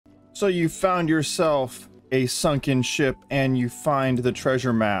So you found yourself a sunken ship and you find the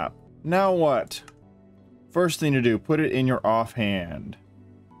treasure map. Now what? First thing to do, put it in your offhand.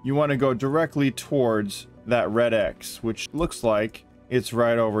 You want to go directly towards that red X, which looks like it's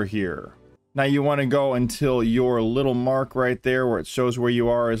right over here. Now you want to go until your little mark right there where it shows where you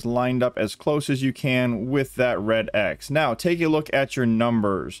are is lined up as close as you can with that red X. Now take a look at your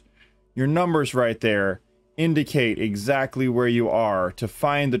numbers. Your numbers right there indicate exactly where you are. To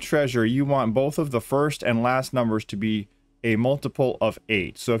find the treasure, you want both of the first and last numbers to be a multiple of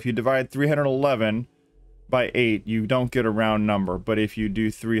 8. So if you divide 311 by 8, you don't get a round number. But if you do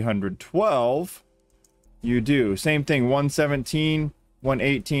 312, you do. Same thing, 117,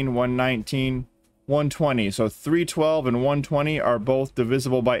 118, 119, 120. So 312 and 120 are both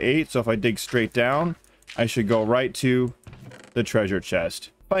divisible by 8. So if I dig straight down, I should go right to the treasure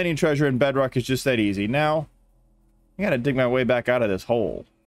chest. Finding treasure in Bedrock is just that easy. Now, I gotta dig my way back out of this hole.